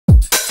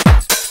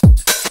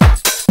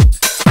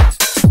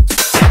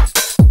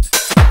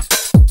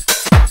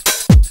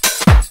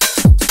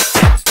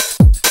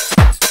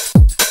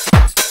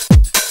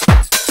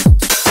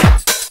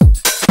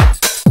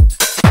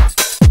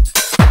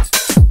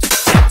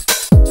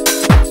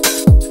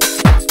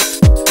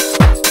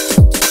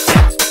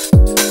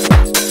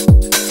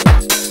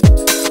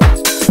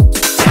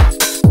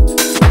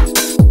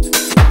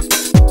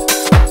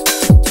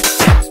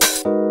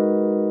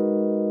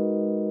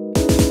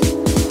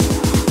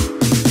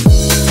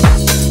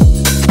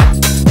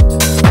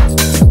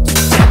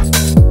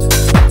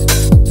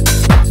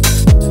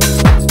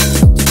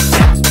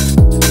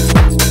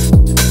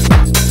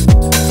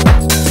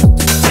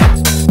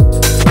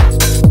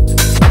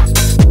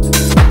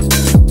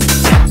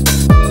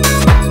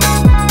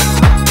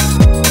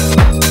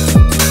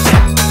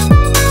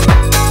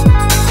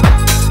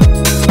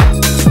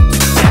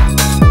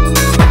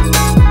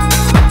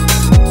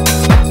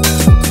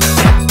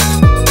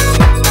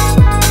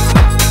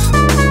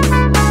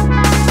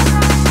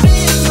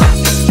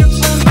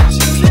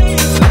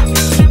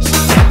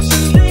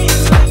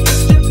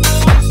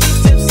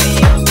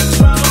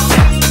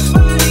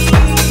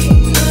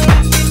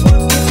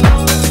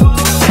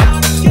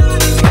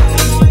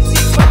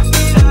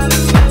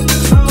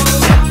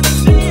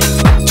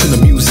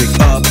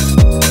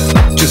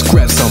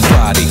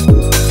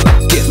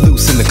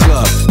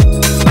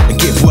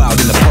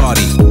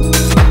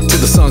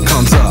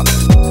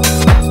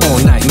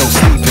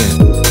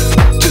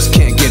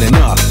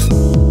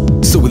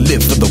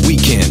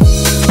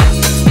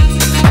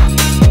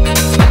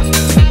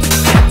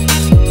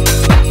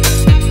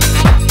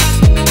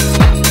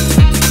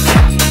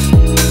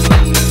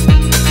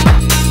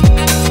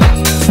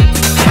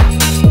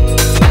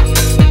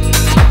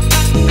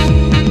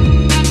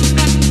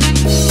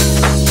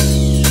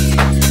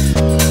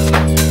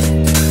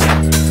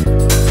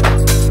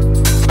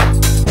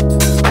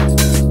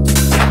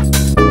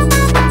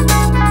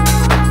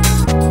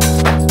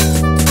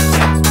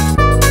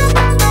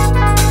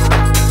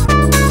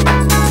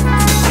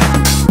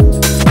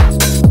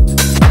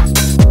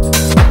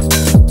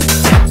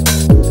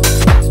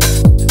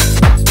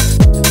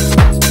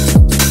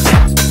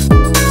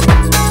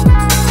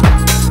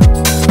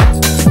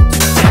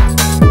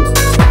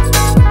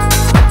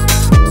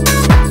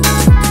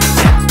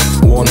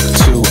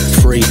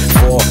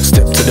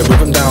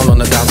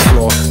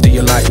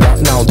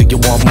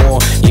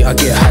I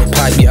get hype,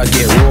 hype, yeah, I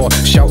get raw.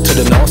 Shout to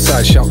the north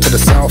side, shout to the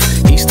south,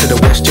 east to the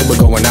west, yeah, we're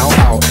going out,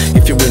 out.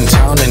 If you're in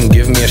town, then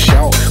give me a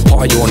shout.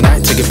 Party all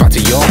night to get back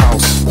to your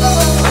house.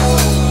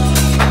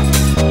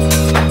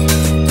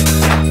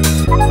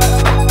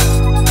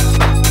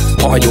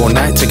 Party all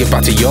night to get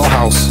back to your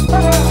house.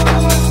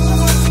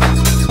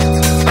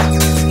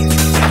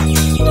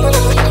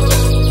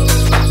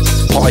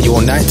 Party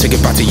all night to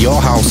get back to your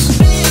house.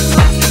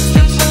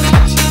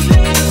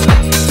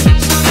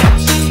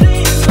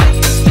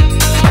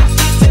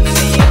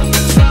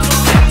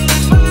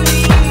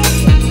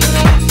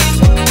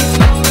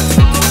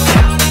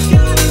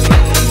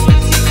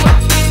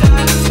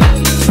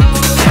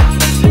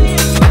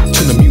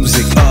 Turn the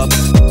music up,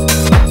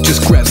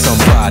 just grab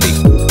somebody.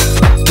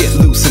 Get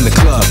loose in the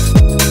club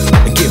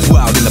and get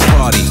wild in the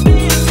party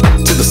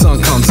till the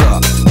sun comes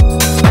up.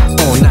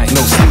 All night,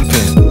 no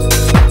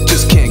sleeping,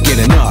 just can't get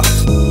enough,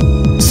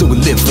 so we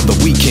live for the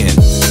weekend.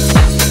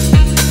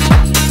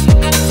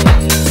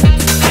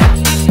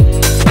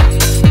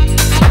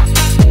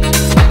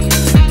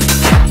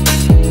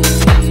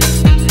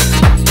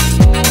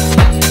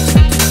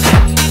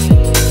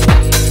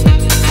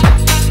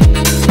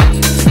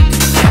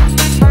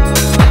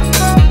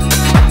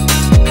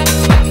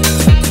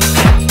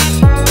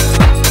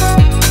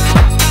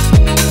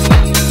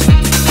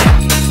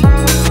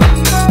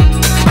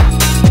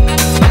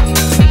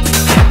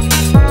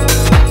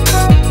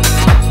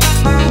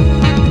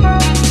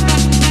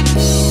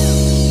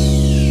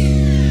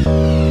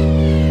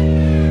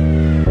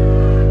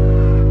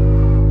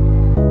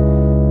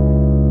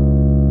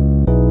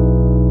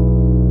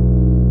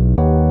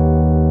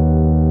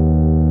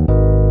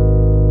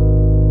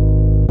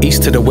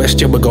 East to the west,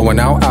 yeah, we're going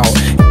out, out.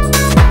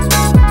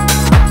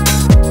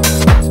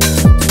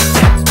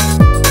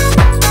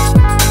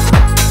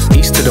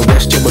 East to the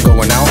west, yeah, we're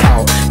going out,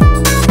 out.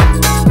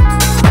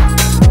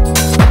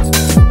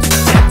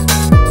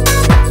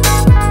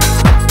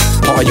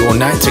 Party all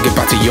night to get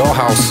back to your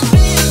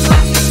house.